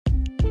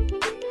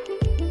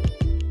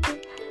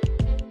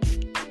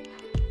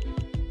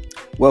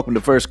Welcome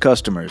to First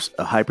Customers,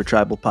 a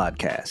hypertribal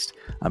podcast.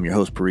 I'm your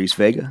host, Paris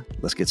Vega.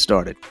 Let's get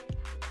started.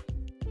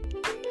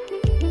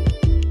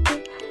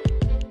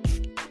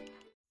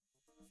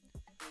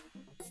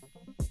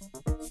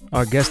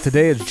 Our guest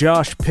today is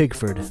Josh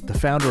Pigford, the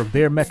founder of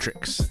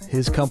Baremetrics.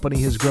 His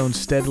company has grown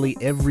steadily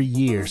every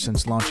year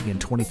since launching in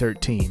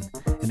 2013,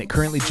 and it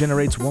currently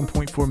generates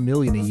 $1.4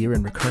 million a year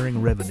in recurring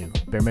revenue.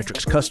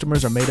 Baremetrics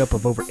customers are made up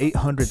of over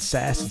 800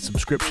 SaaS and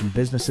subscription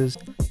businesses.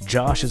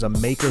 Josh is a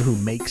maker who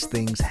makes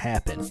things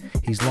happen.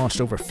 He's launched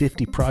over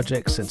 50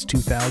 projects since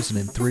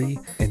 2003,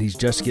 and he's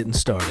just getting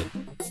started.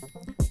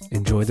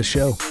 Enjoy the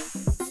show.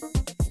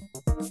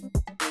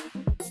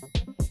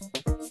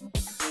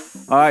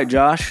 All right,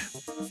 Josh.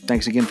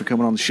 Thanks again for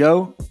coming on the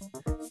show.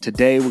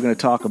 Today we're going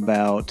to talk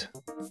about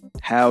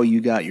how you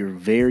got your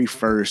very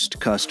first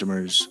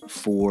customers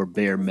for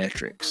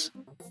Baremetrics.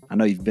 I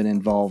know you've been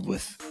involved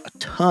with a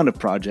ton of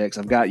projects.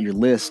 I've got your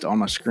list on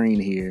my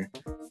screen here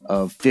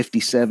of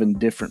 57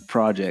 different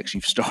projects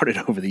you've started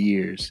over the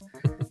years.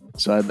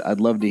 So I'd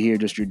love to hear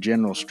just your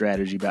general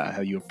strategy about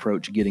how you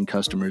approach getting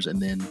customers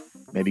and then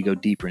maybe go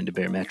deeper into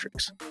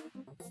Baremetrics.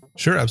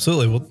 Sure,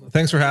 absolutely. Well,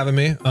 thanks for having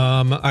me.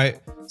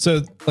 So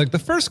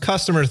the first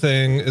customer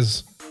thing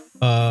is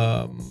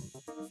kind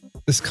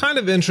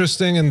of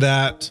interesting in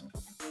that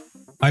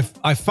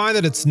I find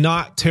that it's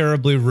not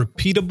terribly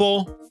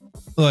repeatable.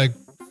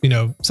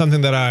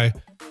 Something that I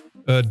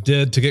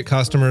did to get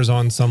customers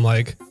on some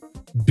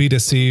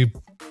B2C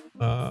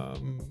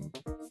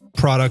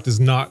product is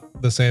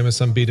not the same as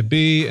some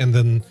B2B. And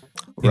then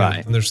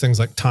right. And there's things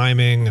like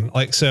timing and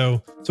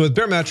so with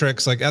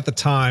Baremetrics, at the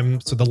time,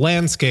 so the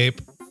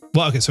landscape.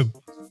 Well, okay, so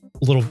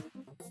a little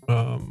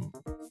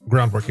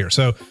groundwork here.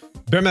 So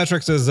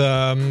Baremetrics is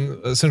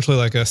essentially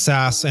like a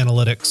SaaS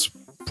analytics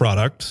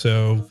product.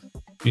 So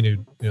you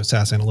need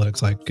SaaS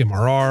analytics like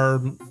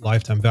MRR,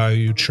 lifetime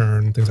value,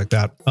 churn, things like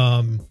that.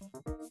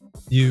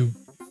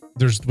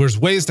 There's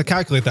ways to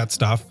calculate that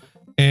stuff.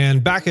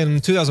 And back in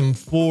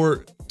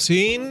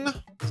 2014,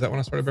 is that when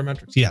I started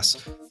Baremetrics?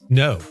 Yes.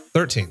 No,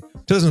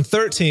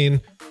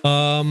 2013.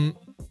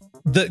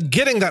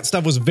 Getting that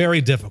stuff was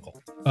very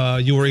difficult.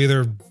 You were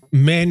either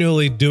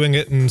manually doing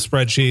it in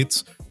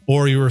spreadsheets,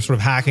 or you were sort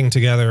of hacking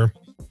together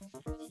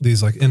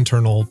these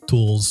internal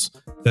tools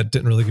that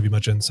didn't really give you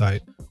much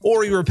insight,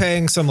 or you were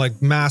paying some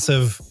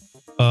massive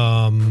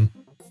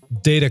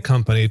data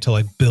company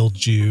to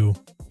build you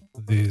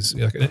these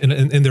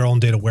in their own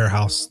data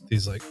warehouse,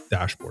 these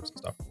dashboards and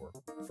stuff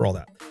for all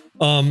that.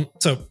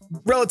 So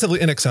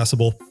relatively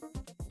inaccessible.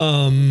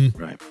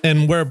 Right.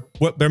 And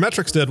what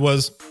Baremetrics did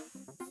was,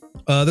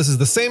 this is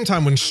the same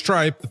time when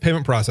Stripe, the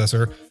payment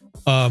processor,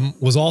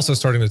 was also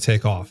starting to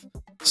take off.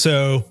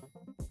 So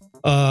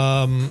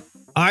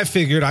I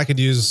figured I could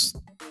use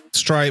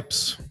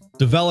Stripe's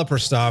developer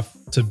stuff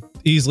to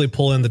easily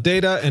pull in the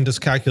data and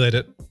just calculate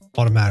it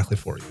automatically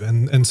for you.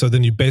 And so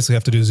then you basically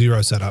have to do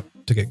zero setup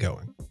to get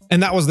going.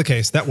 And that was the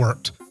case. That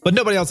worked. But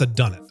nobody else had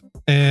done it.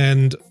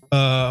 And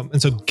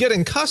so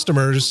getting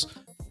customers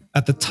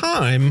at the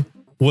time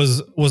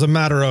was a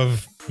matter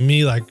of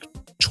me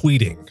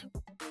tweeting.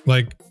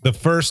 The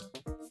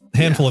first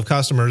handful of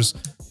customers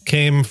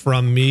came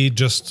from me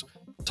just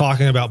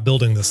talking about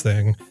building this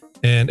thing.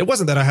 And it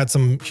wasn't that I had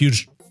some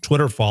huge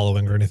Twitter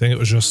following or anything. It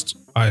was just,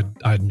 I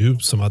knew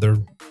some other,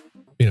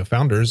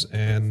 founders,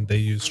 and they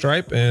use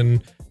Stripe,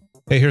 and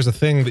hey, here's a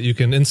thing that you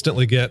can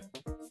instantly get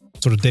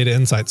sort of data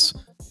insights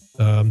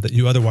that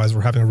you otherwise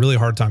were having a really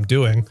hard time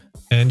doing.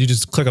 And you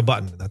just click a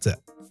button and that's it.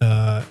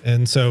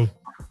 And so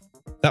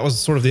that was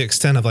sort of the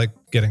extent of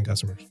getting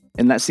customers.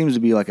 And that seems to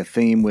be a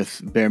theme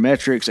with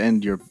Baremetrics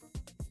and your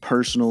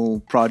personal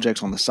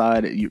projects on the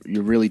side.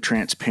 You're really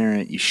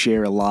transparent. You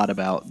share a lot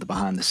about the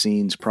behind the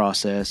scenes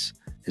process.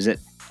 Has it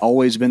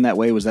always been that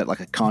way? Was that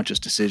a conscious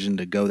decision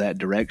to go that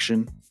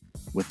direction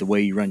with the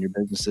way you run your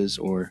businesses,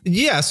 or?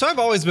 Yeah. So I've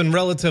always been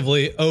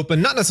relatively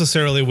open, not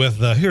necessarily with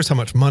here's how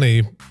much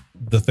money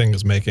the thing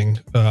is making.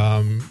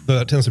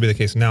 That tends to be the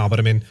case now, but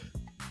I mean,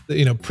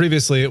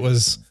 previously it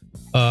was,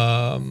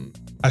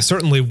 I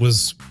certainly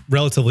was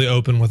relatively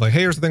open with hey,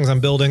 here's the things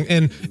I'm building.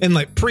 And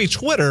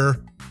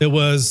pre-Twitter, I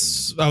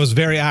was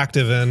very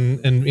active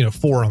in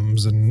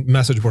forums and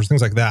message boards,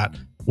 things like that,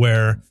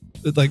 where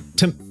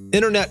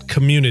internet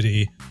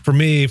community for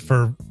me,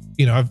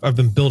 I've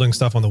been building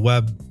stuff on the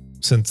web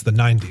since the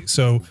 90s.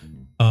 So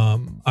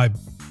I'm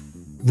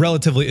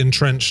relatively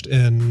entrenched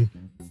in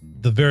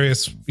the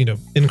various,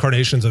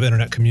 incarnations of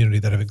internet community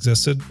that have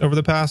existed over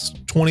the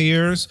past 20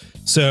 years.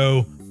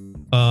 So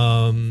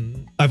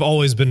I've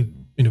always been,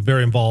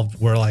 very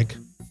involved where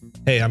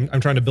hey,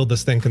 I'm trying to build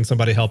this thing. Can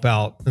somebody help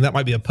out? And that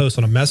might be a post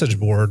on a message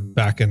board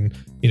back in,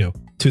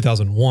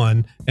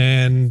 2001.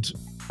 And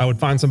I would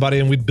find somebody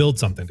and we'd build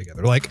something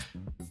together.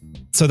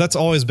 So that's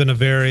always been a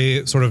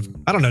very sort of,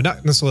 I don't know,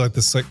 not necessarily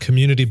this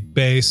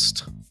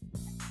community-based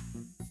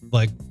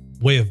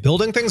way of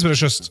building things, but it's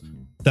just,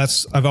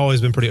 I've always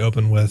been pretty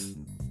open with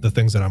the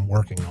things that I'm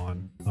working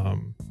on.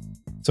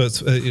 So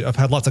I've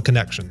had lots of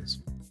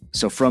connections.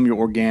 So from your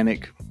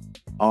organic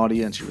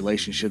audience, your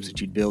relationships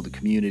that you'd build, the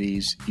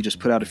communities. You just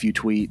put out a few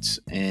tweets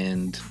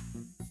and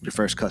your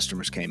first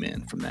customers came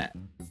in from that.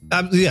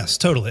 Yes,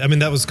 totally. I mean,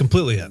 that was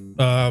completely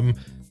it.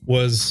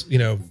 Was,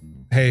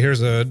 hey,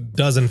 here's a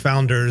dozen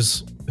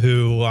founders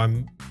who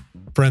I'm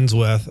friends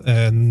with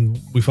and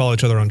we follow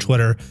each other on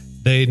Twitter.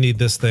 They need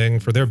this thing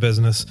for their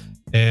business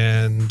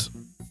and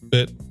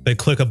they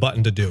click a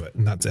button to do it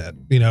and that's it,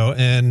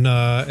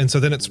 and so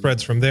then it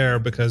spreads from there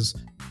because,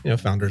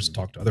 founders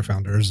talk to other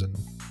founders and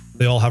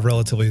they all have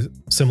relatively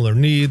similar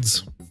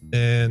needs.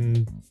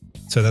 And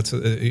so that's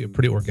a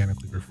pretty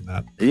organically grew from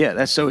that. Yeah,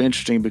 that's so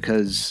interesting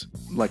because,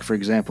 like, for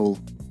example,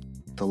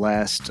 the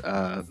last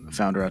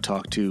founder I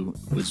talked to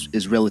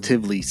is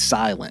relatively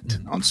silent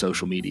on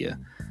social media,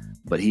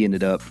 but he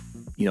ended up,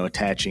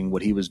 attaching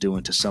what he was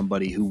doing to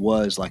somebody who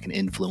was like an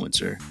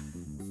influencer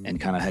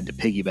and kind of had to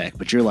piggyback.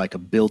 But you're like a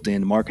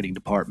built-in marketing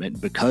department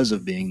because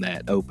of being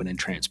that open and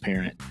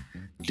transparent.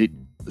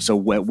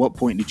 So at what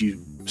point did you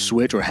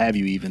switch, or have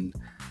you even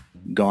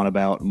gone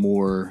about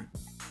more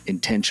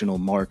intentional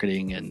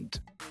marketing and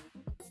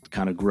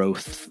kind of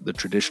growth the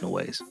traditional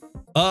ways?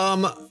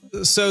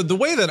 So the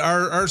way that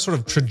our sort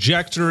of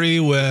trajectory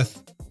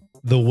with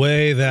the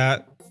way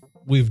that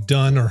we've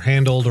done or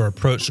handled or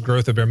approached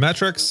growth of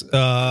Baremetrics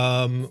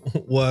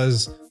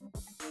was,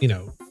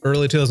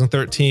 early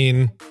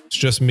 2013. It's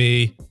just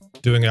me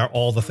doing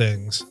all the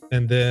things,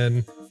 and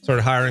then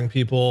started hiring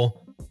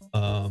people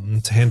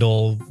to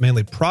handle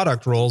mainly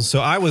product roles.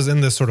 So I was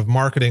in this sort of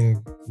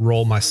marketing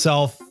role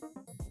myself.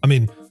 I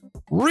mean,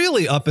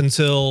 really up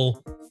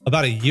until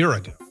about a year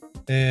ago.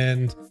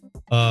 And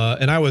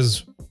I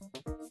was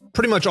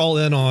pretty much all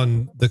in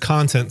on the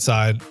content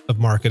side of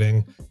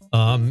marketing.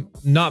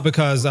 Not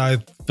because I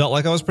felt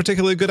like I was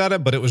particularly good at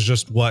it, but it was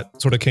just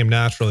what sort of came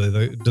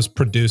naturally. Just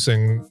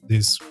producing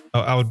these,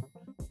 I would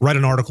write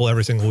an article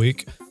every single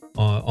week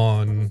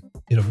on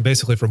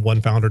basically from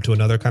one founder to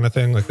another kind of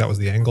thing. Like that was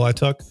the angle I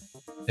took.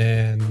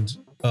 And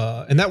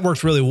that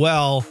worked really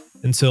well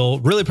until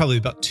really probably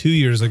about 2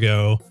 years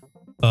ago.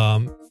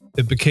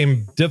 It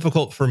became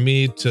difficult for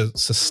me to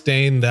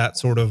sustain that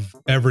sort of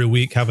every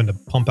week having to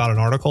pump out an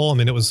article. I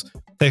mean, it was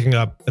taking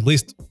up at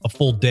least a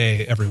full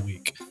day every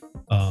week.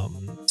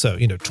 So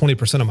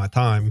 20% of my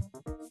time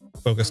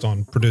focused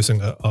on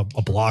producing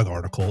a blog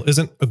article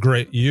isn't a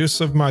great use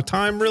of my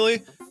time,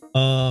 really.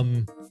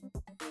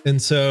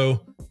 And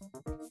so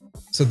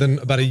then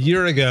about a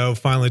year ago,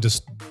 finally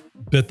just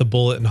bit the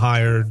bullet and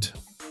hired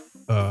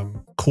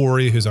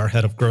Corey, who's our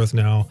head of growth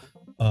now.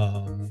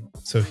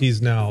 So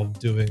he's now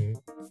doing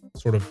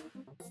sort of,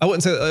 I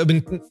wouldn't say,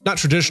 not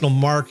traditional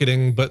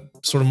marketing, but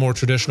sort of more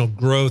traditional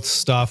growth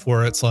stuff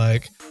where it's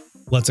like,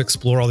 let's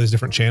explore all these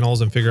different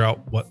channels and figure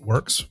out what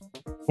works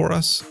for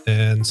us.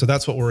 And so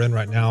that's what we're in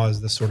right now,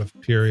 is this sort of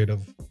period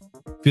of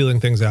feeling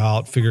things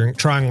out,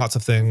 trying lots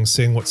of things,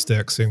 seeing what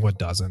sticks, seeing what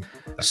doesn't.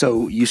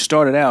 So you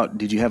started out,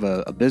 did you have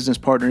a business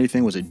partner or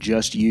anything? Was it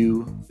just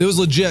you? It was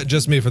legit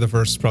just me for the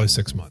first probably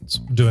 6 months,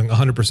 doing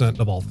 100%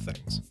 of all the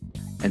things.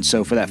 And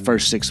so for that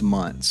first 6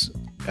 months,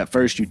 at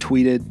first you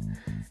tweeted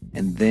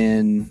and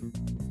then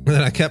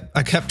I kept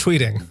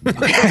tweeting.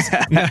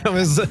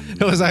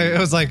 It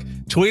was like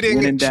tweeting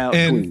when in doubt,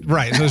 and tweet.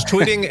 Right. So it was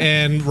tweeting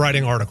and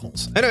writing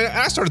articles. And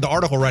I started the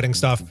article writing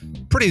stuff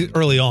pretty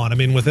early on. I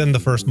mean, within the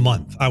first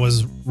month, I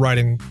was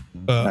writing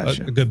a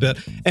good bit,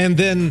 and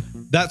then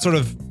that sort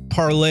of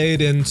parlayed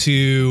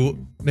into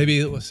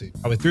maybe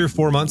probably 3 or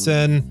 4 months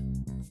in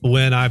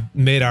when I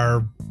made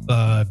our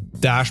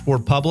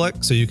dashboard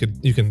public. So you can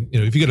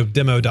if you go to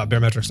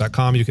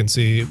demo.baremetrics.com, you can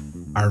see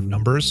our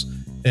numbers.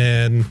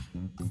 And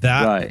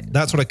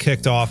that sort of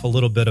kicked off a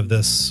little bit of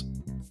this,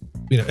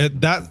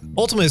 that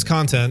ultimately is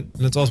content,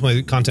 and it's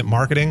ultimately content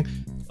marketing.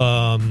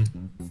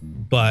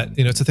 But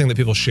it's a thing that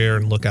people share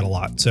and look at a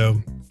lot.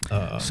 So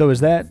is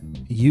that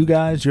you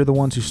guys? You're the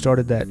ones who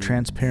started that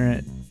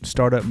transparent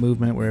startup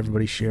movement where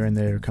everybody's sharing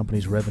their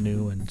company's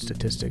revenue and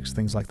statistics,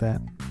 things like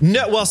that?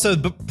 No, well,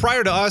 but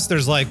prior to us,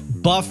 there's like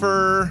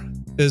Buffer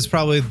is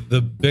probably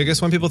the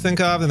biggest one people think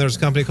of, and there's a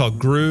company called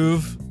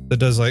Groove that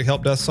does like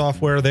help desk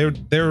software.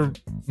 They're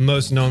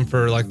most known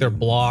for like their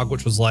blog,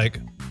 which was like,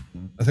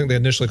 I think they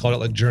initially called it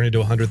like Journey to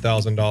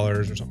 $100,000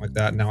 or something like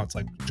that. Now it's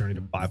like Journey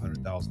to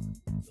 500,000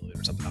 million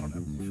or something. I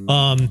don't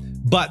know.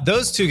 But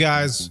those two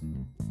guys,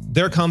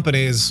 their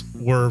companies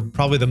were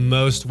probably the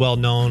most well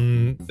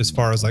known as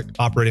far as like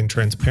operating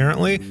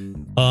transparently,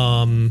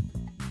 and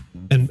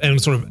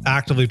sort of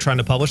actively trying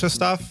to publish this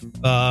stuff.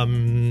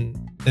 And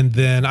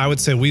then I would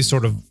say we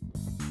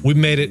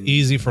made it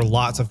easy for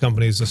lots of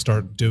companies to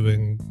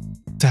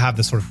have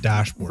this sort of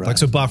dashboard. Right. Like,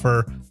 so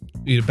Buffer,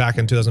 back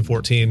in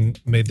 2014,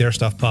 made their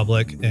stuff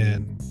public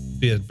and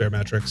via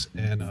Baremetrics.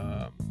 And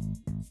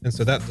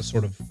so that just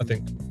sort of, I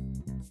think,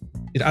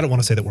 I don't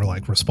want to say that we're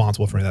like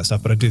responsible for any of that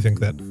stuff, but I do think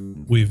that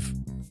we've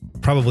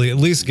probably at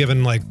least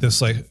given like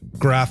this like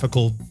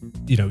graphical,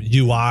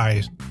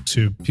 UI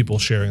to people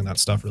sharing that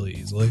stuff really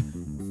easily.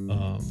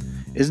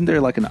 Isn't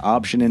there like an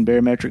option in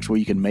Baremetrics where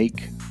you can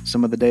make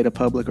some of the data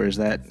public, or is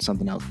that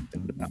something else I'm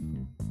thinking about?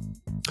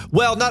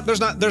 Well, there's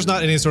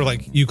not any sort of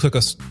like you click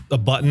a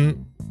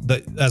button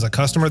that as a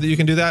customer that you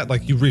can do that.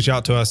 Like you reach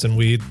out to us and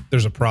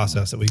there's a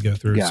process that we go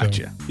through.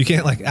 Gotcha. So you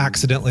can't like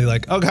accidentally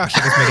like, oh gosh,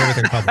 I just made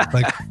everything public.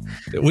 Like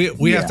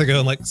we have to go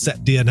and like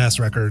set DNS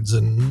records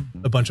and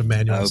a bunch of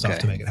manual stuff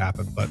to make it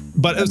happen.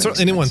 But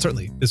anyone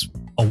certainly is,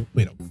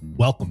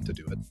 welcome to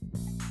do it.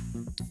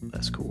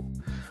 That's cool.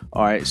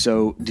 All right.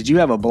 So did you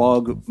have a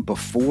blog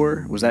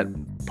before? Was that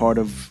part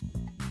of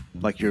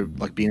like your,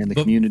 like being in the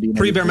community?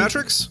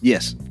 Pre-Baremetrics?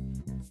 Yes.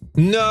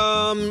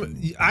 No,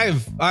 I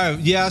have,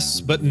 yes,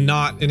 but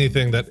not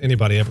anything that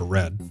anybody ever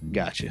read.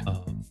 Gotcha.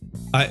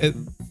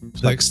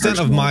 The extent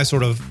of my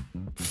sort of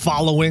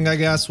following, I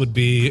guess,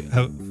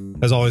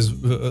 has always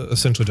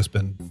essentially just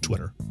been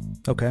Twitter.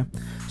 Okay.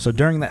 So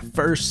during that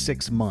first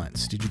 6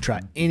 months, did you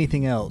try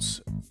anything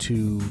else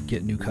to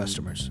get new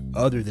customers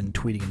other than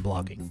tweeting and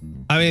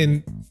blogging? I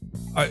mean,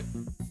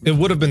 it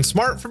would have been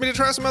smart for me to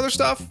try some other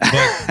stuff,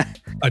 but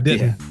I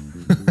didn't.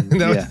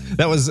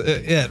 That was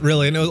it,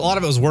 really. And a lot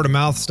of it was word of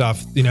mouth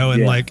stuff,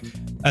 and like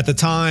at the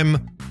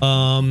time,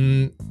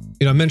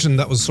 I mentioned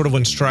that was sort of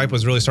when Stripe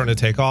was really starting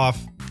to take off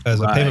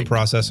as a payment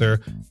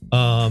processor.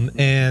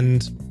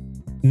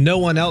 And no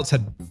one else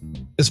had,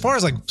 as far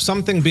as like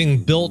something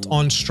being built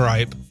on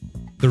Stripe,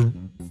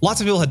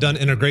 lots of people had done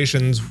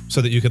integrations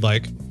so that you could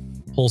like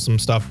pull some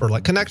stuff or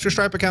like connect your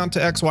Stripe account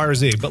to X, Y, or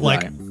Z. But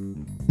like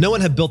no one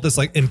had built this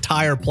like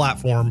entire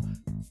platform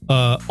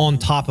on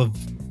top of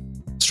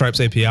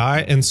Stripe's API.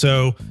 And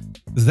so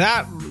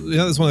that,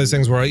 that's one of those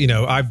things where,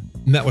 I've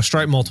met with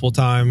Stripe multiple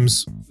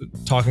times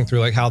talking through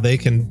like how they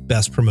can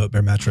best promote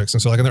Baremetrics.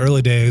 And so like in the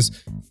early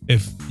days,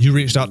 if you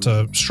reached out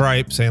to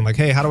Stripe saying like,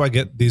 hey, how do I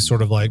get these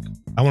sort of like,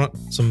 I want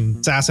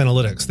some SaaS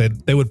analytics,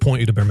 they would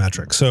point you to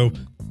Baremetrics. So,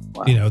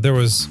 there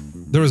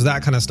was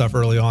that kind of stuff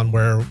early on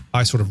where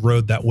I sort of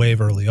rode that wave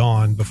early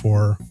on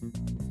before,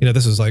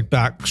 this is like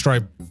back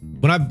Stripe.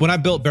 When I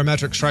built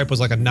Baremetrics, Stripe was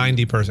like a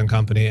 90-person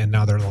company and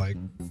now they're like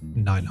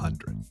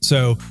 900.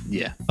 So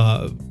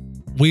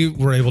we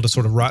were able to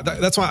sort of ride.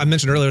 That's why I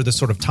mentioned earlier this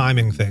sort of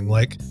timing thing.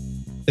 Like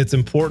it's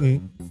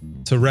important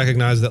to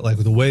recognize that like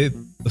the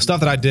stuff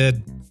that I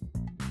did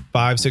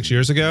 5-6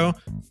 years ago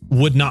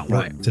would not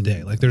work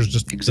today. Like there's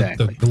just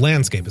the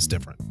landscape is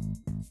different.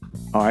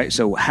 All right.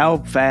 So how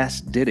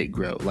fast did it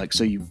grow? Like,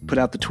 so you put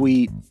out the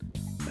tweet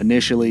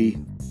initially.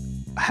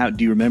 How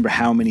do you remember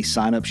how many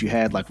signups you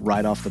had like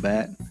right off the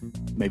bat?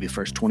 Maybe the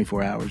first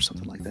 24 hours,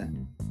 something like that.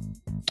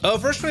 Oh,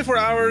 first 24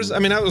 hours. I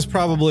mean, that was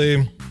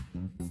probably,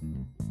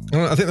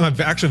 I think my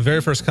actually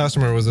very first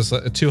customer was this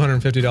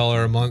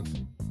 $250 a month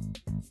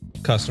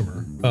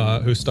customer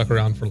who stuck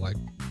around for like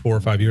 4 or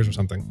 5 years or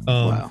something.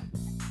 Wow.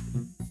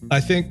 I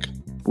think.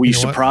 Were you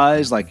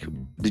surprised? Like,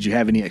 did you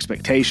have any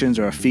expectations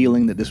or a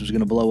feeling that this was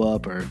going to blow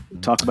up, or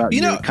talk about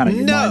your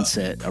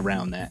mindset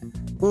around that?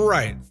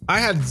 Right. I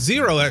had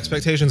zero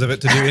expectations of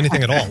it to do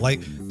anything at all. Like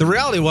the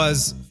reality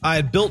was I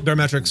had built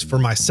Baremetrics for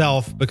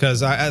myself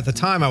because at the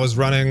time I was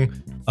running,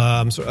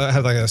 so I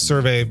had like a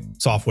survey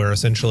software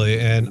essentially,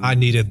 and I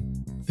needed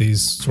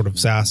these sort of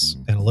SaaS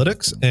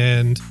analytics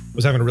and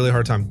was having a really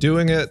hard time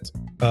doing it.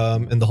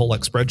 And the whole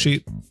like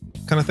spreadsheet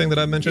kind of thing that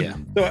I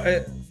mentioned.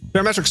 Yeah. So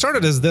Baremetrics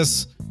started as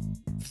this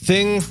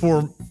thing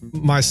for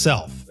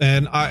myself.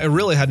 And I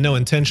really had no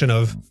intention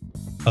of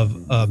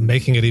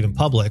making it even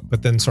public,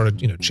 but then started,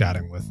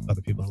 chatting with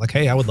other people. Like,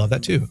 hey, I would love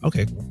that too.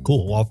 Okay,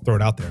 cool. Well, I'll throw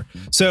it out there.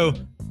 So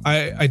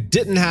I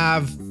didn't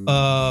have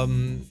a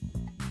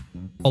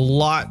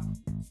lot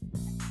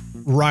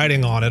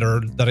riding on it,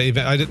 or that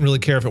I didn't really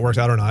care if it worked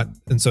out or not.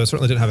 And so I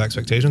certainly didn't have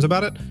expectations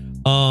about it.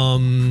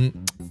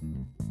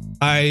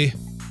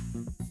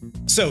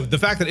 So the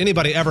fact that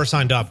anybody ever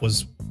signed up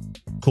was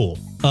cool.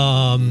 So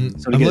I'm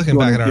looking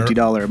back at our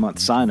 $50 a month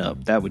sign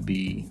up, that would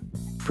be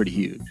pretty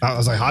huge. I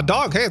was like, hot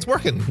dog. Hey, it's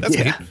working. That's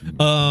neat. Hold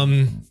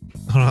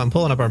on, I'm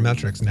pulling up our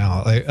metrics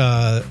now. Like,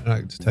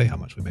 to tell you how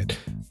much we made.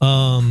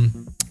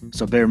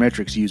 So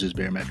Baremetrics uses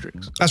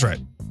Baremetrics. That's right.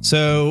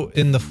 So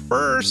in the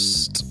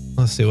first,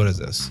 let's see, what is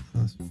this?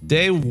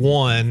 Day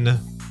one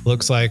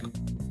looks like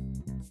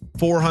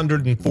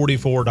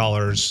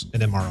 $444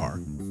 in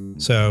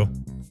MRR. So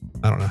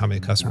I don't know how many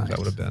customers that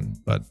would have been,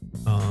 but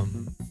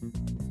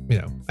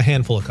a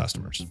handful of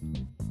customers.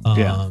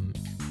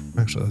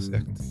 Actually, let's see.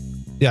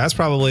 Yeah, that's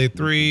probably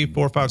 3,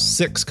 4, 5,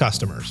 6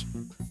 customers.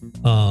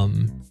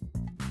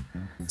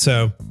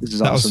 So this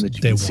is awesome that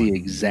you can see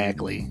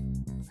exactly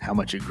how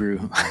much it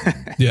grew.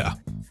 Yeah.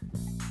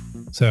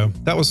 So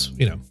that was,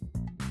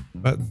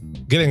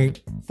 getting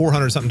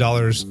 $400 something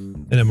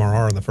in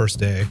MRR on the first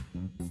day,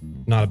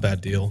 not a bad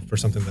deal for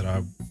something that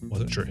I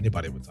wasn't sure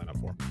anybody would sign up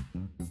for.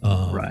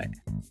 Right.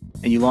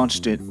 And you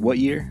launched it what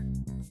year?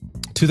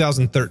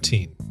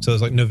 2013. So it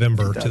was like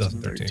November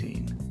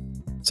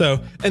 2013.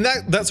 So, and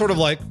that sort of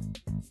like,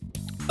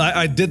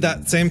 I did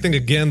that same thing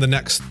again the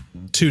next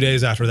 2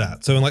 days after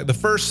that. So in like the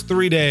first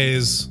 3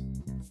 days,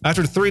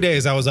 after 3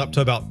 days, I was up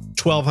to about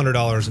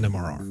 $1,200 in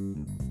MRR.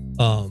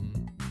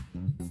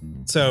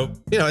 So,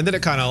 and then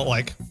it kind of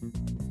like,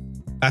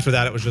 after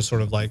that, it was just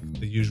sort of like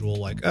the usual,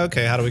 like,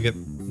 okay, how do we get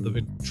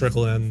we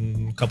trickle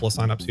in a couple of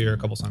signups here, a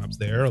couple of signups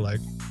there. Like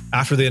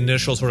after the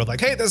initial sort of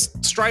like, hey, this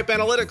Stripe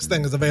Analytics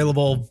thing is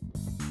available,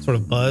 sort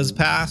of buzz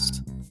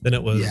passed, then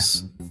it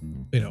was,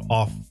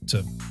 off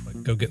to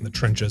like go get in the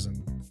trenches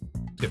and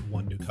get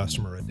one new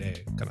customer a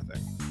day kind of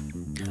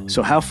thing.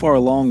 So how far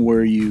along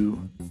were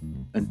you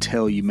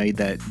until you made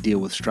that deal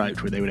with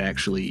Stripe where they would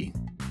actually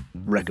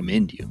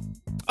recommend you?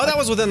 Oh, that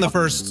was within the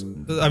first.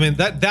 I mean,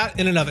 that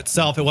in and of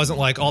itself, it wasn't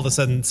like all of a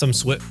sudden some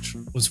switch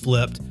was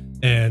flipped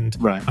and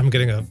I'm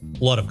getting a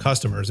flood of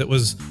customers. It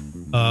was,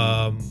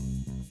 I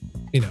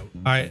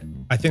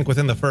think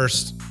within the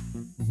first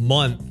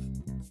month,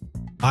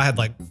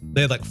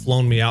 they had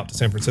flown me out to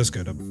San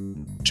Francisco to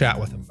chat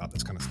with them about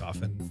this kind of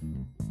stuff,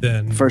 and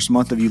then first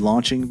month of you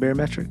launching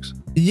Baremetrics.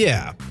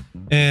 Yeah,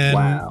 and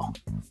wow.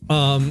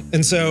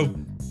 And so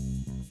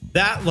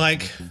that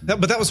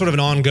but that was sort of an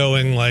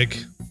ongoing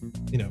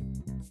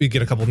we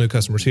get a couple of new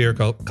customers here, a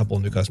couple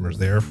of new customers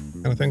there,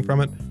 kind of thing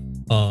from it.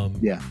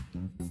 Yeah.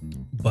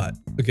 But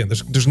again, there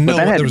was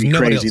nobody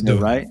else doing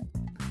it, right?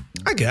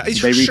 I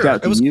guess they reached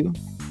out to you.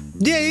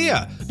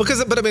 Yeah.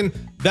 But I mean,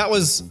 that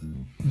was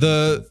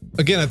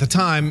again at the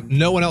time,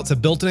 no one else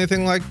had built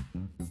anything like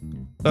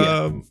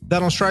that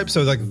on Stripe,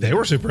 so they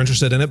were super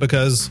interested in it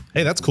because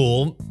hey, that's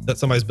cool that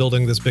somebody's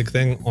building this big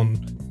thing on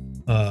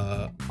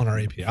our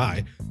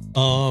API.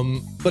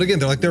 But again,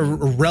 they're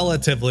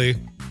relatively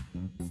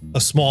a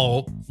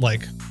small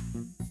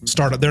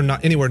startup. They're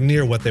not anywhere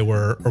near what they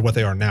were or what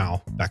they are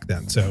now back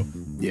then. So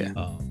yeah,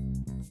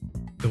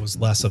 it was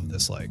less of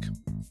this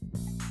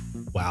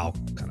wow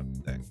kind of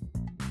thing.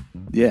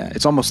 Yeah,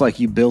 it's almost like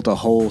you built a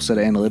whole set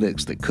of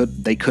analytics that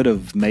they could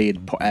have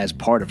made as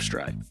part of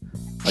Stripe.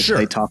 Sure.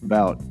 They talk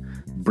about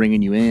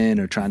bringing you in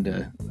or trying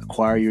to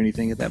acquire you or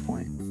anything at that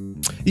point.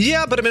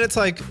 Yeah, but I mean, it's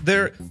like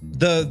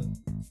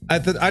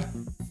at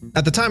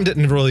the time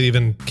didn't really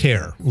even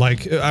care.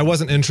 I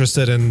wasn't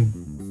interested in,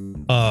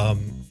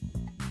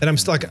 and I'm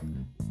still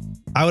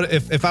I would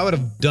if I would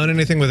have done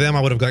anything with them,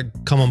 I would have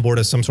come on board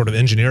as some sort of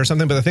engineer or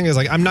something. But the thing is,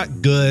 I'm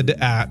not good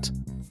at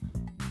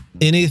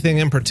anything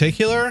in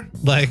particular.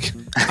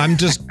 I'm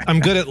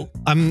good at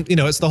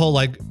it's the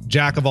whole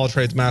jack of all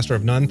trades, master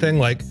of none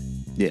thing.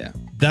 Yeah,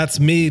 that's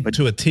me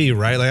to a T,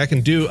 right? I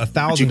can do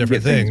 1,000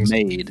 different things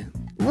made.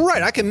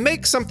 Right, I can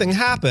make something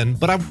happen,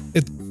 but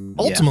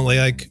ultimately,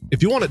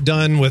 if you want it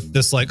done with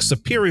this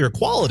superior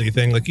quality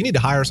thing, you need to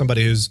hire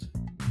somebody who's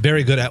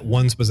very good at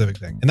one specific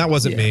thing, and that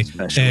wasn't me.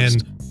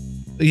 Specialist.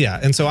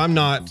 And so I'm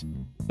not.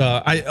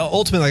 I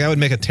ultimately I would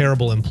make a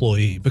terrible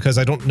employee because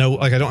I don't know.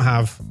 I don't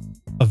have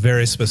a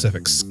very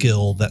specific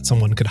skill that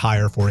someone could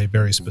hire for a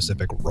very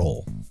specific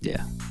role.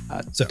 Yeah,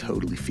 I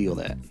totally feel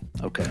that.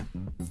 Okay,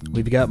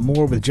 we've got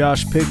more with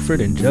Josh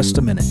Pigford in just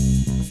a minute.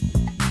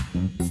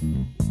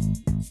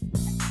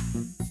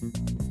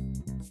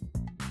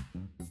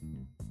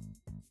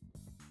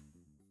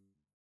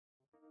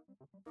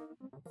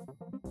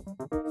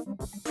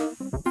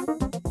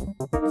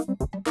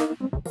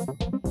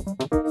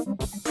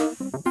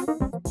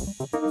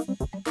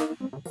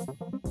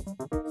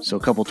 So a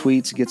couple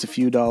tweets, gets a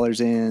few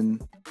dollars in,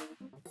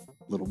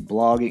 little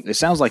blogging. It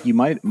sounds like you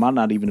might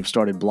not even have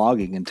started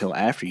blogging until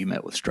after you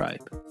met with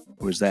Stripe.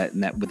 Or was that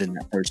within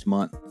that first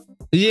month?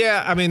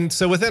 Yeah, I mean,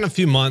 so within a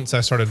few months, I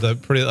started the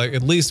pretty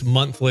at least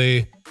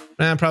monthly,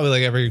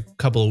 probably every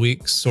couple of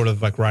weeks, sort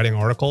of writing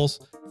articles.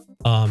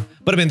 But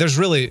I mean, there's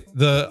really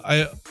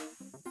the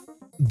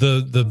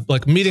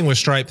meeting with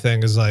Stripe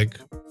thing is a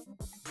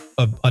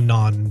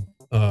non.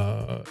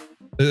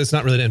 It's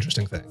not really an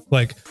interesting thing.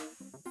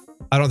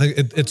 I don't think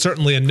it's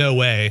certainly in no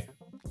way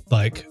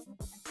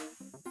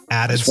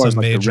added as far as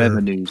some major the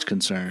revenue's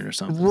concerned or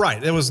something.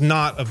 Right. It was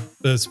not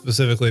a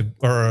specifically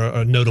or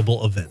a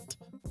notable event.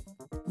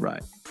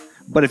 Right.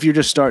 But if you're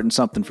just starting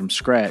something from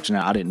scratch,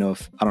 now I don't know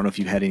if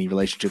you had any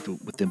relationship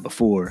with them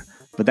before,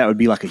 but that would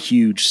be a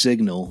huge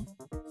signal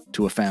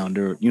to a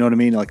founder. You know what I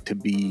mean? To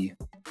be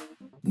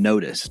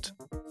noticed.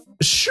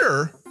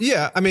 Sure.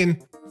 Yeah. I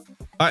mean,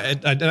 I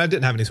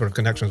didn't have any sort of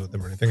connections with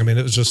them or anything. I mean,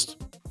 it was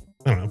just,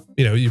 I don't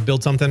know, you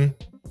build something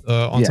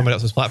on somebody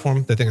else's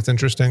platform. They think it's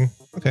interesting.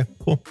 Okay,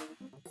 cool.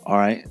 All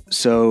right.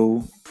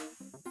 So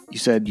you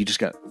said you just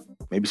got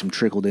maybe some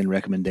trickled in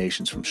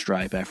recommendations from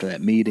Stripe after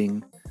that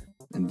meeting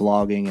and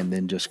blogging, and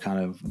then just kind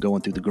of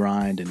going through the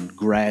grind and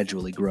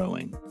gradually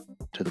growing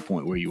to the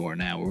point where you are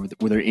now.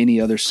 Were there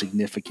any other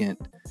significant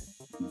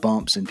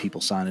bumps in people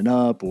signing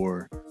up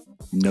or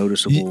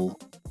noticeable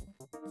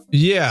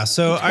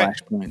so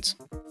flashpoints?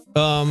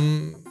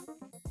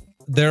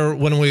 There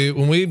when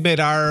we made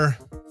our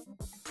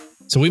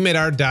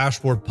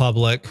dashboard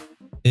public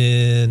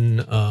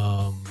in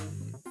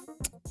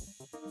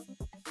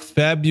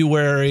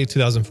February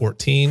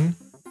 2014.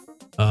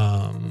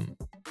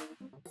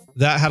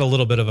 That had a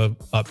little bit of a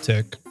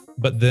uptick,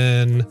 but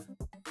then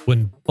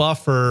when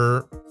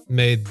Buffer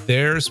made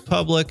theirs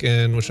public,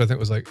 which I think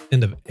was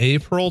end of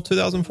April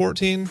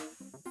 2014,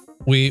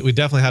 we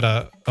definitely had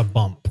a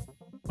bump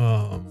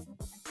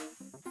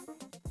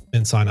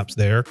in signups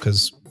there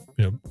because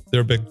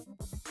they're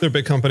a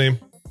big company,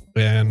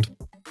 and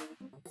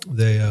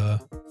they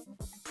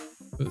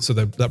so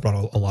that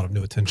brought a lot of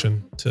new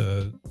attention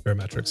to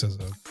Baremetrics as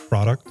a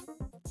product.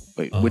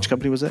 Wait, which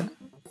company was that?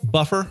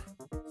 Buffer.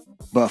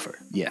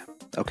 Yeah.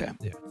 Okay.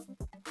 Yeah.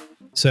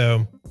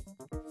 So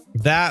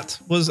that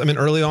was, I mean,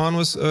 early on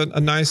was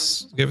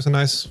gave us a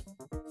nice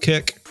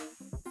kick.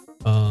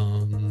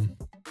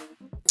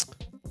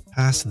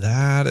 Past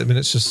that, I mean,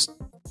 it's just,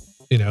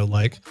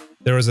 like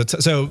there was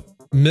so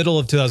middle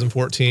of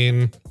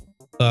 2014,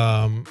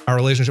 our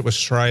relationship with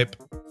Stripe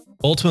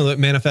ultimately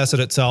manifested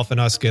itself in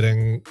us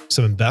getting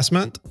some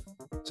investment.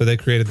 So they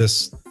created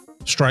this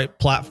Stripe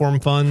platform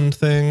fund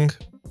thing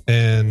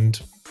and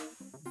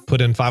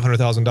put in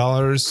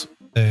 $500,000.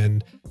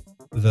 And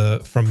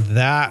from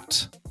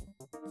that,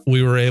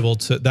 we were able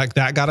to,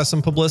 that got us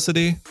some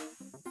publicity.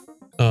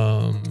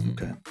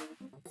 Okay.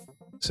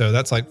 So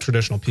that's like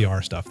traditional PR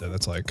stuff though.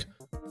 That's like,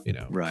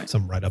 right.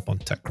 Some write up on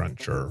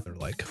TechCrunch or they're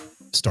like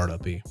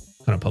startup-y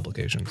kind of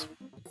publications.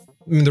 I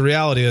mean, the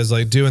reality is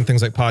like doing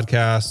things like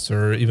podcasts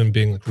or even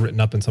being like written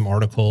up in some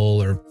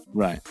article or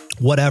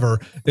whatever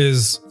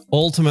is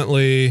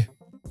ultimately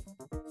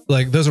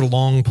like, those are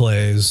long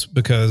plays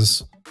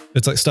because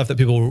it's like stuff that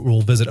people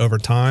will visit over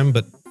time,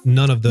 but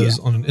none of those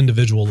on an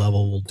individual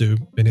level will do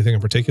anything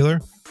in particular.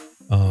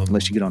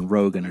 Unless you get on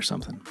Rogan or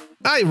something.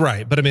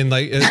 Right. But I mean,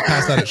 like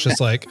past that, it's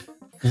just like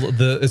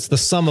it's the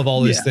sum of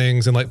all these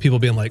things and like people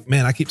being like,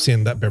 man, I keep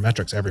seeing that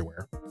Baremetrics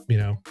everywhere,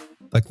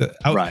 like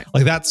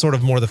like that's sort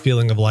of more the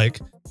feeling of like,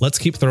 let's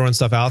keep throwing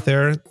stuff out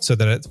there so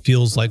that it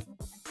feels like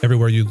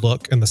everywhere you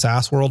look in the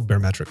SaaS world,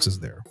 Baremetrics is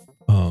there.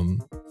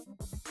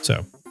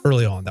 So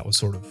early on, that was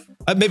sort of,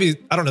 maybe,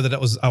 I don't know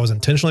that I was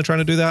intentionally trying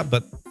to do that,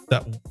 but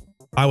that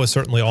I was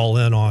certainly all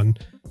in on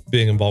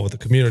being involved with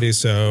the community.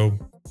 So,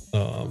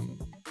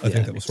 I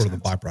think that was sort of the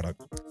byproduct.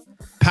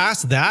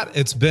 Past that,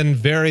 it's been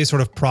very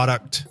sort of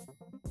product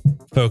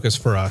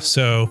focused for us.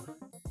 So,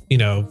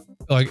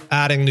 like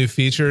adding new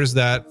features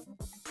that,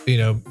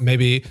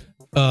 maybe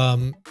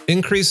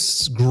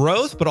increase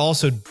growth, but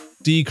also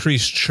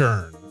decrease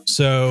churn.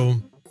 So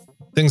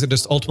things that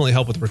just ultimately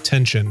help with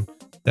retention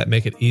that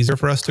make it easier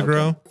for us to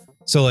grow.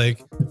 So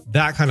like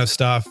that kind of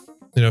stuff,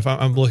 if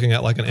I'm looking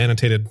at like an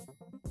annotated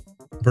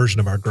version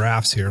of our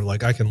graphs here,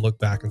 like I can look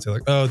back and say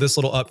like, oh, this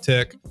little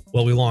uptick,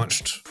 well, we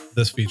launched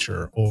this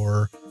feature,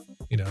 or,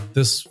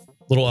 this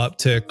little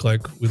uptick,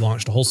 like we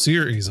launched a whole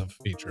series of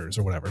features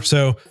or whatever.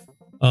 So,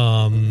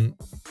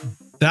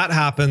 that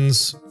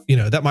happens,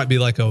 that might be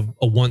like a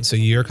once a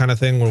year kind of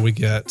thing where we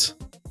get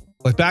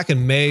like back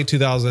in March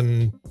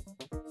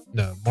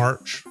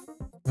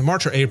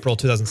or April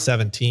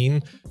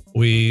 2017,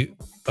 we,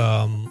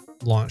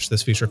 launched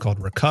this feature called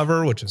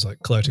Recover, which is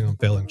like collecting on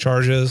failing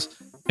charges.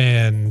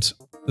 And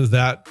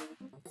that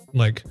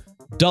like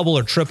double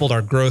or tripled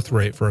our growth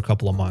rate for a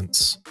couple of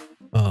months.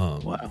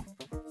 Wow.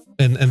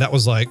 And that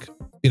was like,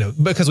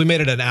 because we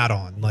made it an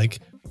add-on, like,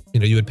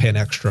 you would pay an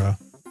extra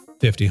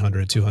 $50,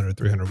 $100, $200,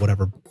 $300,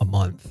 whatever a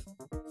month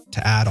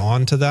to add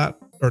on to that,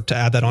 or to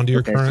add that onto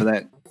your current. So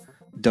that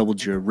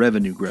doubled your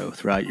revenue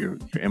growth, right? Your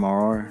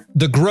MRR.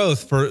 The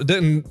growth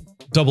didn't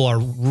double our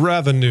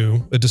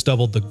revenue. It just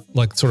doubled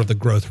the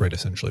growth rate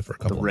essentially for a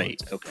couple of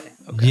months. Okay.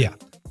 Yeah.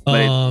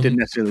 But it didn't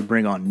necessarily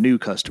bring on new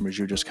customers.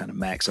 You're just kind of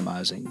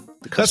maximizing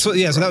the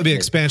customers. So that would be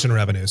expansion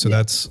revenue. So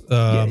that's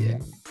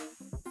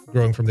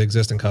growing from the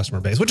existing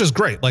customer base, which is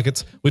great. Like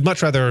we'd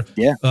much rather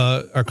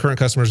our current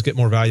customers get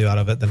more value out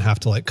of it than have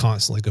to like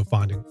constantly go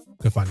find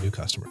new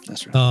customers.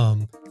 That's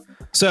right.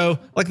 So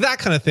like that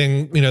kind of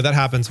thing, that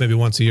happens maybe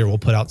once a year. We'll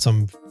put out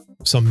some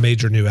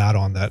major new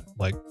add-on that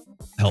like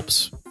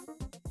helps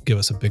give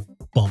us a big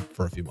bump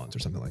for a few months or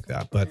something like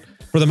that. But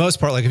for the most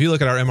part, like if you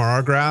look at our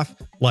MRR graph,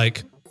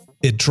 like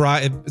it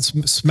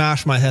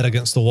smashed my head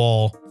against the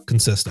wall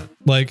consistent.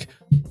 Like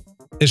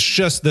it's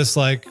just this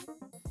like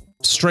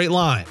straight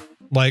line.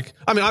 Like,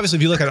 I mean, obviously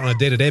if you look at it on a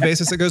day-to-day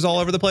basis, it goes all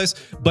over the place,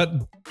 but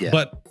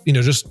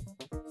just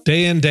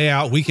day in, day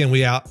out, week in,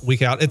 week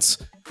out, it's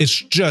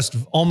just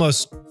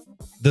almost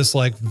this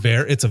like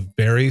it's a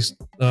very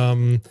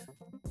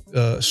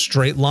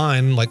straight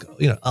line, like,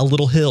 a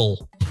little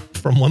hill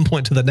from one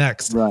point to the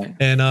next, right?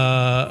 And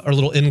a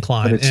little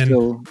incline, but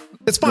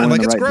it's fine.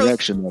 Like it's growth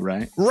direction, though,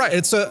 right? Right.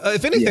 It's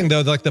if anything though,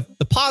 like the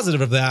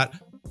positive of that,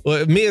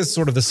 me as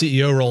sort of the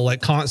CEO role,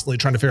 like constantly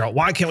trying to figure out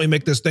why can't we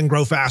make this thing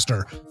grow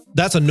faster?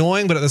 That's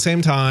annoying, but at the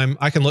same time,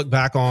 I can look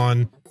back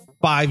on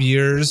 5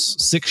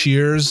 years, 6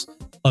 years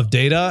of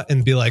data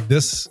and be like,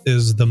 this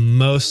is the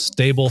most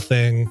stable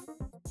thing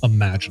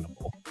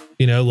imaginable.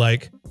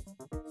 Like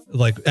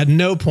at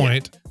no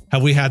point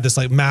have we had this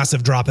like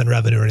massive drop in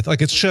revenue or anything.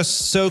 Like it's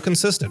just so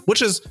consistent,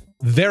 which is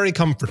very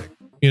comforting.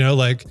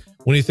 Like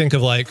when you think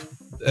of like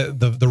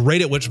the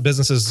rate at which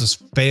businesses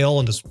just fail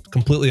and just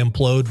completely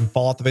implode and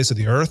fall off the face of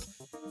the earth,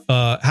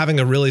 having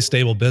a really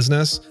stable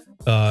business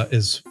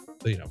is,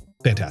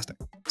 fantastic.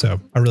 So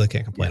I really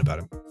can't complain about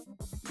it.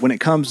 When it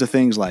comes to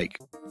things like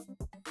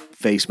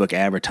Facebook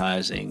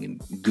advertising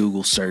and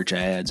Google search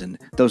ads and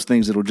those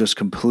things that'll just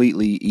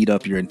completely eat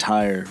up your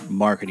entire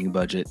marketing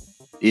budget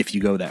if you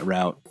go that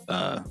route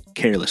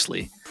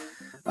carelessly.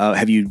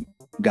 Have you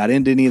got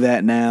into any of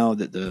that now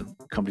that the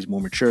company's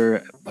more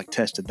mature, like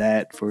tested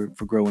that for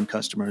growing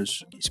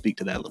customers? Can you speak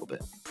to that a little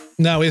bit?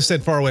 No, we've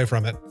stayed far away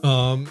from it.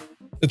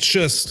 It's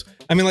just,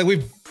 I mean,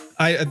 like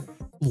I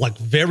like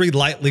very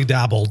lightly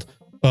dabbled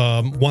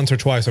once or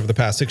twice over the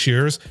past 6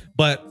 years,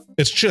 but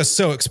it's just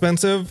so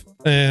expensive.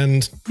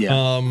 And,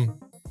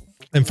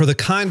 and for the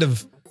kind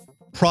of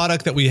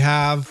product that we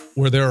have,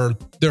 where there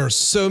are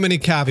so many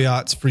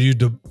caveats for you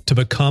to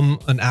become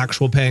an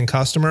actual paying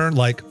customer,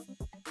 like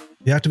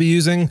you have to be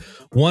using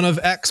one of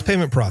X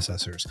payment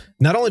processors.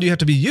 Not only do you have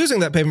to be using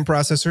that payment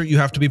processor, you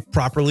have to be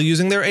properly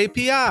using their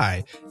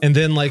API. And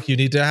then like you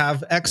need to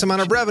have X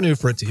amount of revenue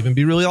for it to even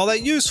be really all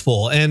that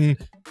useful. And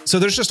so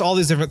there's just all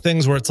these different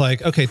things where it's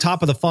like, okay,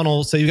 top of the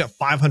funnel, say you got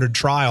 500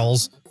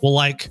 trials. Well,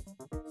 like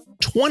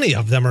 20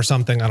 of them or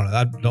something. I don't know.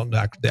 I don't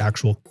know the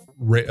actual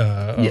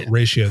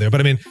ratio there, but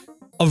I mean,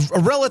 a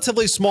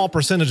relatively small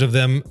percentage of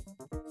them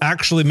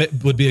actually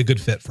would be a good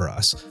fit for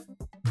us.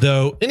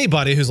 Though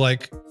anybody who's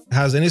like,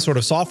 has any sort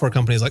of software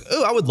company is like,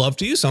 oh, I would love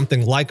to use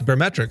something like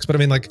Baremetrics. But I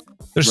mean, like,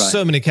 there's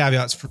so many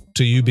caveats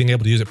to you being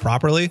able to use it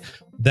properly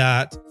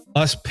that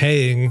us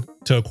paying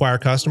to acquire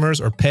customers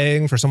or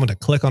paying for someone to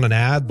click on an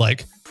ad,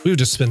 like we would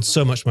just spend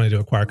so much money to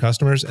acquire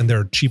customers, and there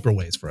are cheaper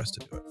ways for us to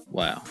do it.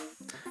 Wow.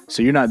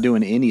 So you're not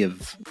doing any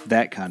of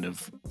that kind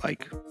of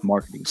like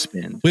marketing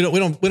spend. We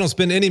don't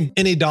spend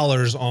any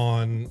dollars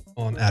on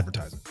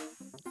advertising.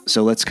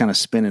 So let's kind of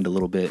spin it a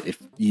little bit. If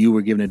you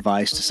were giving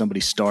advice to somebody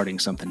starting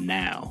something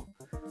now,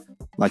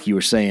 like you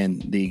were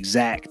saying, the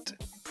exact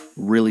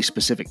really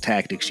specific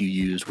tactics you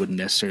use wouldn't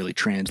necessarily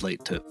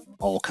translate to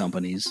all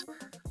companies,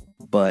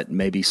 but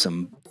maybe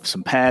some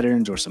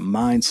patterns or some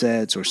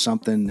mindsets or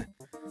something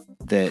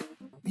that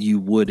you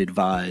would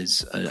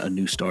advise a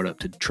new startup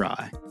to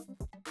try.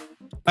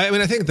 I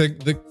mean, I think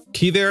the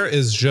key there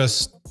is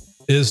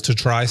to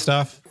try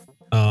stuff.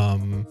 I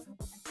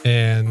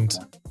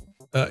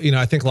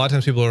think a lot of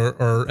times people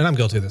are, and I'm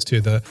guilty of this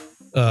too,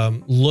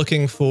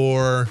 looking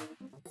for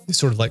these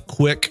sort of like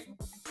quick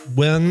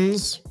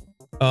wins.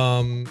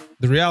 The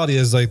reality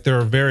is like there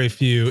are very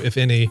few, if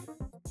any,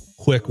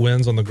 quick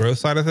wins on the growth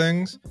side of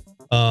things.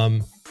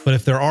 But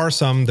if there are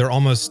some, they're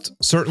almost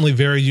certainly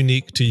very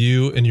unique to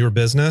you and your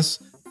business.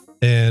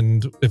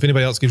 And if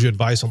anybody else gives you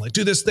advice on like,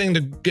 do this thing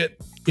to get,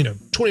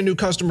 20 new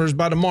customers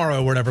by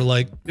tomorrow or whatever,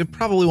 like it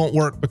probably won't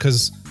work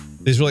because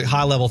these really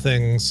high level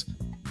things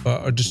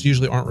are just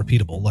usually aren't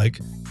repeatable. Like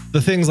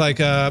the things like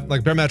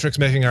Baremetrics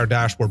making our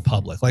dashboard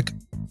public, like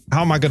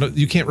how am I going to,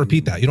 you can't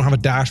repeat that. You don't have a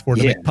dashboard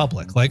to make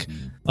public. Like,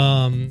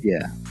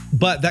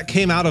 but that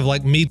came out of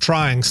like me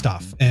trying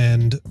stuff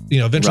and,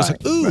 eventually it's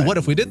like, ooh, what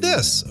if we did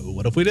this?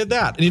 What if we did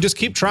that? And you just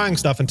keep trying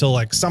stuff until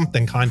like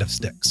something kind of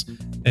sticks.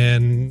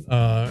 And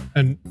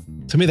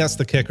to me, that's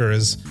the kicker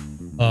is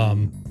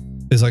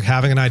like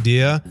having an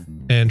idea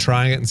and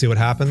trying it and see what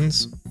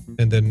happens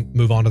and then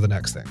move on to the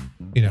next thing,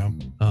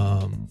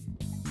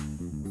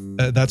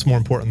 that's more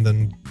important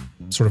than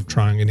sort of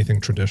trying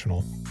anything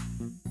traditional.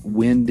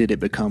 When did it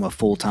become a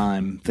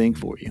full-time thing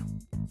for you?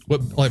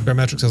 What, like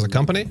Baremetrics as a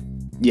company?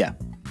 Yeah.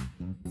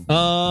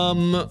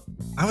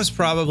 I was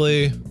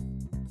probably,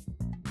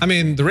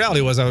 the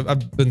reality was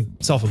I've been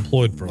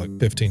self-employed for like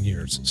 15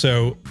 years.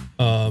 So,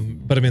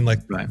 but I mean, like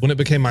when it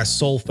became my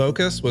sole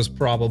focus was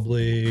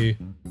probably,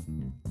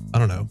 I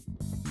don't know,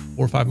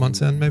 4 or 5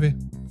 months in maybe.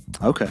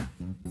 Okay.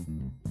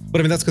 But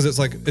I mean, that's because it's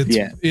like,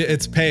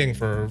 it's paying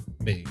for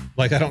me.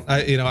 Like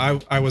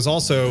I was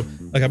also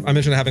like, I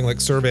mentioned having like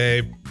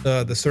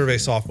the survey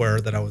software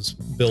that I was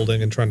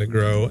building and trying to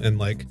grow and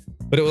like,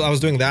 but I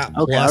was doing that.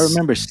 Okay. Plus, I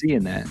remember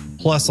seeing that.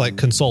 Plus like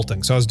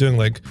consulting. So I was doing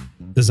like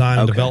design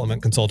and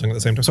development consulting at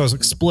the same time. So I was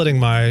like splitting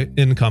my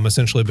income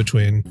essentially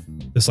between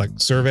this like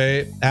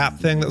survey app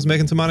thing that was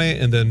making some money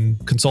and then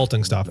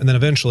consulting stuff. And then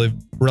eventually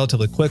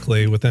relatively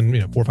quickly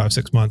within, 4, 5,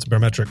 6 months,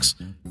 Baremetrics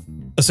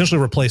essentially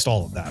replaced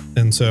all of that.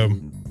 And so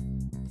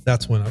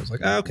that's when I was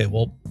like, okay,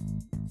 well,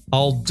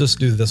 I'll just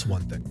do this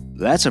one thing.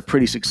 That's a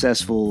pretty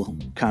successful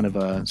kind of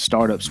a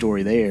startup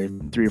story there.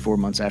 3 or 4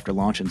 months after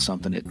launching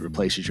something, it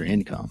replaces your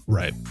income.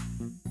 Right.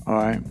 All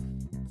right.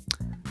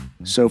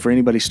 So for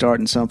anybody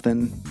starting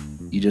something,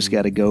 you just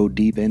got to go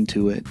deep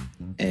into it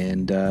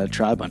and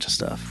try a bunch of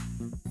stuff.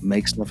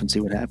 Make stuff and see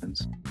what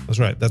happens. That's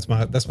right. That's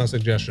my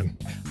suggestion.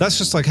 That's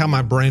just like how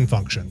my brain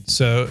functions.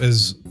 So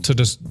is to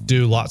just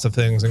do lots of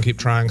things and keep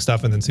trying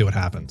stuff and then see what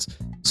happens.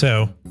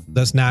 So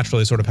that's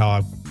naturally sort of how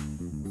I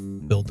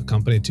build the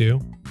company too.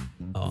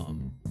 I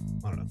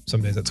don't know.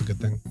 Some days that's a good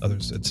thing.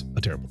 Others it's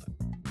a terrible thing.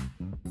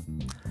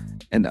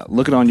 And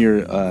looking on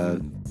your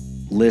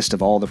list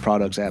of all the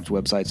products, apps,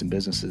 websites, and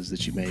businesses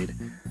that you made,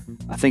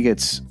 I think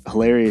it's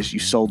hilarious. You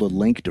sold a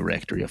link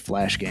directory of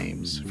Flash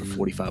games for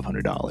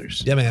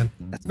 $4,500. Yeah, man.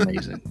 That's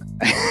amazing.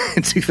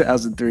 In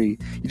 2003,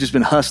 you've just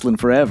been hustling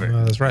forever.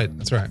 That's right.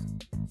 That's right.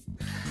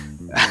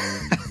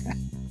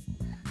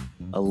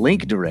 A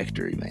link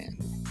directory, man.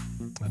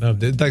 I know.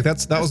 Like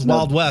that was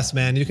Wild West,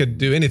 man. You could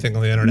do anything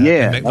on the internet.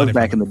 Yeah, that was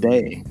back in the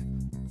day.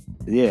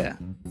 Yeah,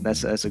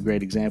 that's a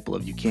great example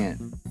of you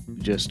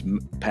just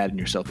patting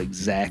yourself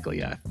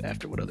exactly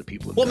after what other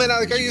people have Well, done.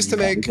 man, I used to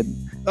make,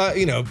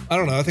 I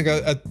don't know. I think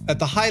at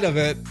the height of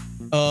it,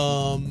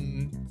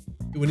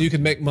 when you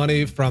could make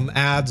money from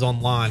ads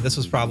online, this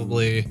was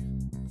probably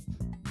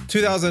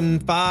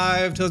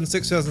 2005,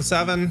 2006,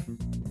 2007.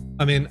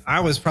 I mean, I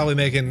was probably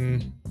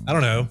making, I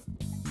don't know,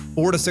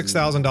 $4,000 to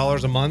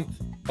 $6,000 a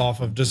month off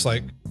of just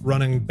like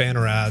running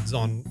banner ads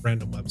on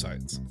random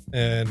websites,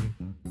 and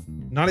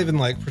not even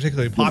like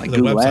particularly popular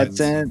like Google websites.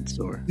 AdSense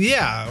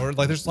or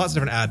like there's lots of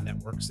different ad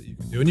networks that you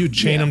can do, and you'd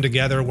chain them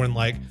together when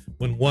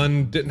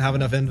one didn't have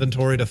enough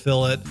inventory to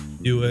fill it,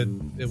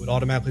 it would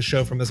automatically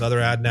show from this other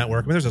ad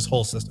network. I mean, there's this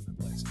whole system in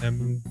place,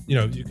 and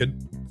you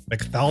could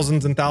make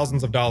thousands and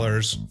thousands of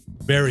dollars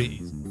very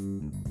easy.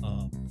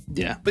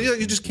 But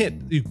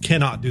you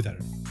cannot do that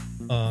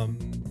anymore.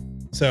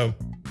 So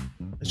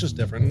it's just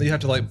different. You have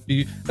to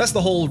that's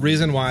the whole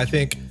reason why I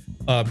think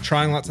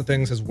trying lots of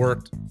things has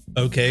worked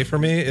okay for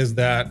me, is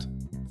that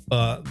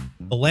the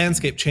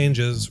landscape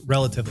changes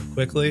relatively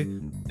quickly.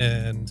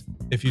 And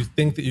if you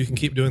think that you can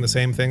keep doing the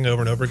same thing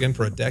over and over again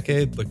for a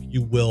decade, like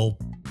it will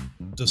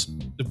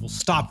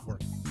stop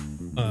working.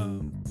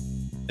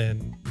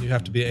 And you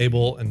have to be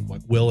able and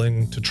like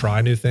willing to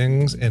try new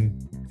things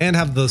and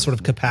have the sort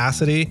of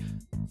capacity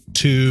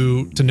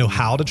to know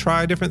how to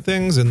try different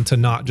things, and to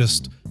not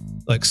just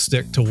like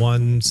stick to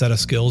one set of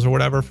skills or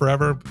whatever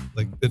forever.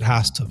 Like it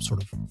has to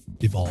sort of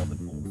evolve and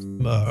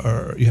mold,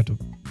 or you have to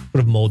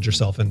sort of mold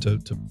yourself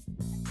into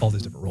all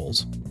these different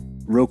roles.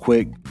 Real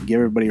quick, give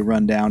everybody a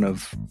rundown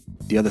of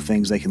the other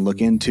things they can look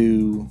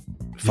into,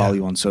 follow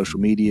you on social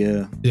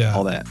media,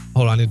 all that.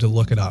 Hold on, I need to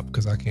look it up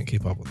because I can't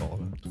keep up with all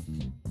of it.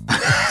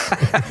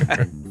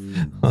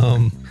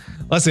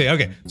 Let's see.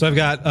 Okay, so I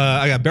got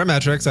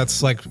Baremetrics.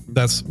 That's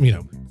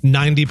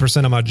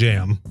 90% of my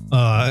jam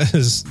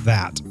is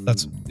that.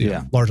 That's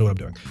largely what I'm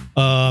doing.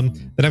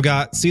 Then I've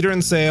got Cedar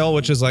and Sail,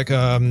 which is like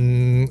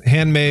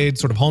handmade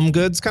sort of home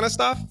goods kind of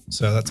stuff.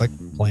 So that's like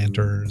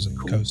planters and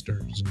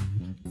coasters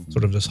and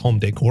sort of just home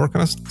decor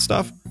kind of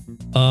stuff.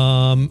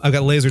 I've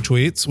got Laser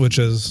Tweets, which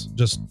is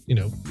just, you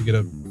get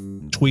a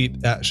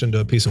tweet etched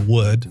into a piece of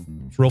wood.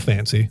 It's real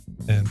fancy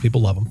and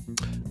people love them.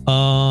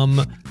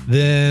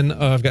 Then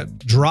I've got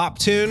Drop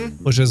Tune,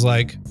 which is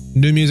like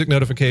new music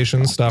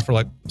notifications stuff for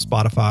like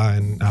Spotify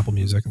and Apple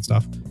Music and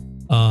stuff.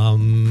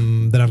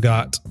 Then I've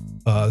got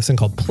this thing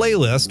called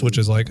Playlist, which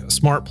is like a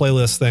smart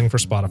playlist thing for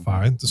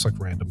Spotify, just like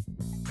random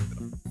thing that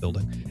I'm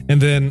building.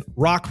 And then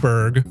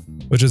Rockberg,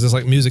 which is this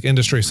like music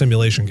industry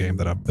simulation game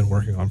that I've been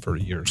working on for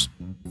years.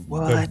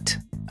 What? So,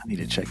 I need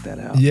to check that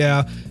out.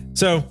 Yeah.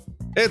 So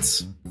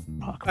it's,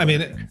 Rockberg. I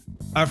mean,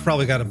 I've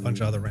probably got a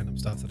bunch of other random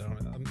stuff that I don't know.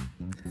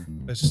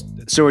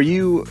 So are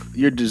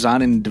you're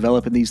designing and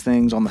developing these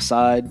things on the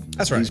side?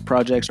 That's right. These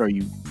projects, or are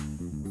you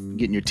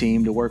getting your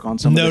team to work on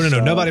some of this stuff?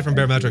 No. Nobody from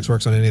Baremetrics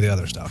works on any of the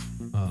other stuff.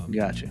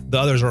 Gotcha. The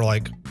others are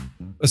like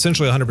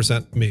essentially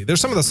 100% me. There's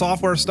some of the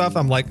software stuff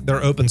I'm like,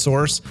 they're open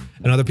source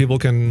and other people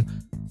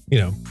can,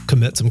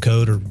 commit some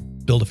code or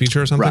build a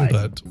feature or something. Right.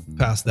 But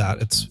past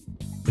that, it's,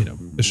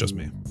 it's just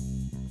me.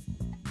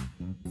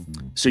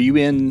 So you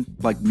in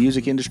like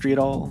music industry at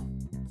all,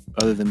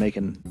 other than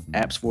making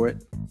apps for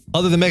it?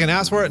 Other than making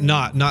apps for it,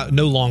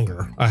 no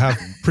longer. I have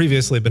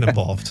previously been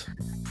involved.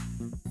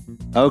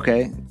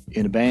 Okay,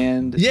 in a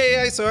band.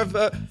 Yeah. So I've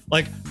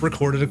like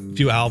recorded a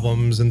few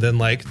albums and then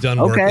like done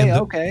work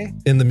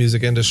in the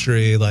music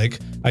industry.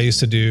 Like I used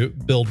to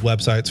build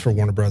websites for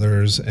Warner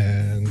Brothers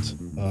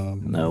and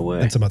no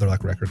way, and some other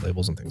like record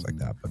labels and things like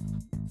that. But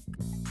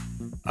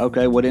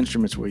okay, what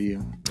instruments were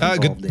you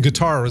involved in?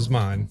 Guitar was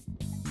mine.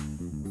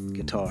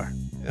 Guitar.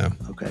 Yeah.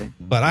 Okay.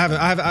 But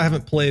I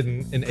haven't played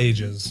in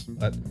ages.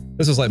 But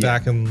this was like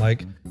back in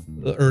like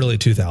the early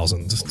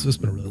 2000s. It's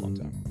been a really long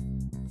time.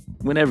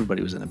 When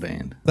everybody was in a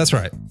band. That's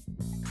right.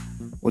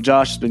 Well,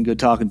 Josh, it's been good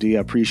talking to you.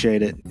 I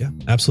appreciate it. Yeah,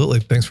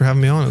 absolutely. Thanks for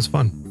having me on. It was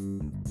fun.